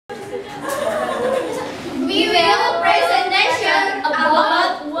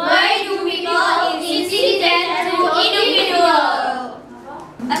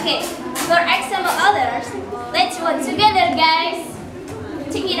others. Let's work together, guys.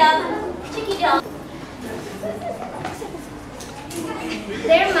 Check it out. Check it out.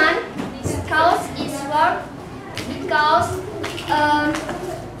 Their man calls his work because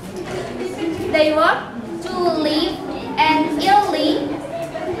they work to live and early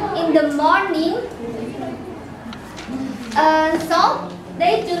in the morning, so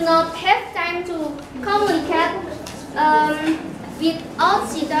they do not have time to communicate with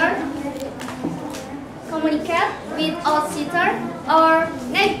outsider or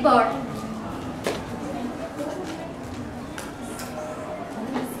neighbor.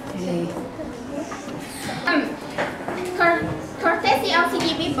 Courtesy of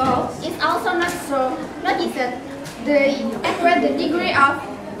city people is also not so noticed. The degree of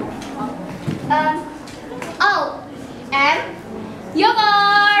and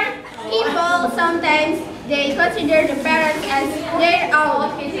yogurt. People sometimes they consider the parents as their own.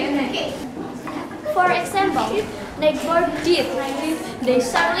 For example, neighbor did. They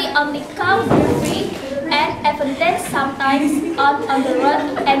suddenly only count their feet and even then sometimes on the road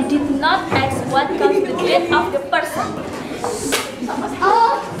and did not ask what caused the death of the person.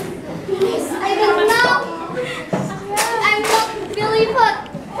 Oh, I don't know. I'm not believe it.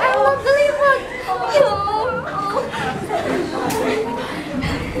 I'm not believe it.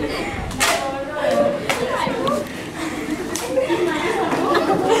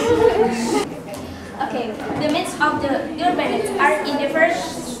 Okay, the means of the urbanites are indifferent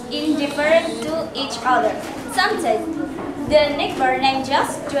to each other. Sometimes the neighbor name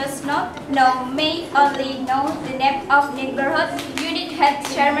just does not know, may only know the name of neighborhood unit head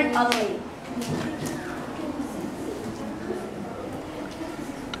chairman only.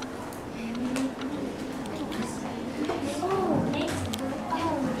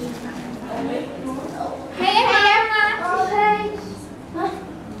 Hey, Emma. Oh, hey.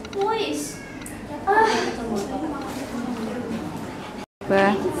 Who is?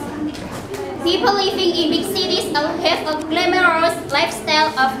 People living in big cities have a glamorous lifestyle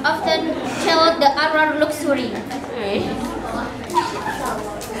of often show the around luxury.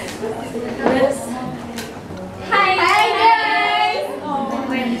 Hi guys!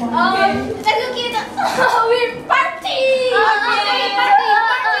 Let's look at we're party!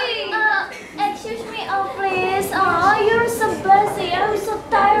 Party! Excuse me, please. Oh, you're so busy. I'm so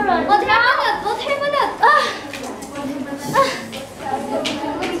tired. What happened? What happened?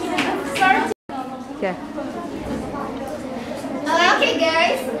 Sorry. Yeah.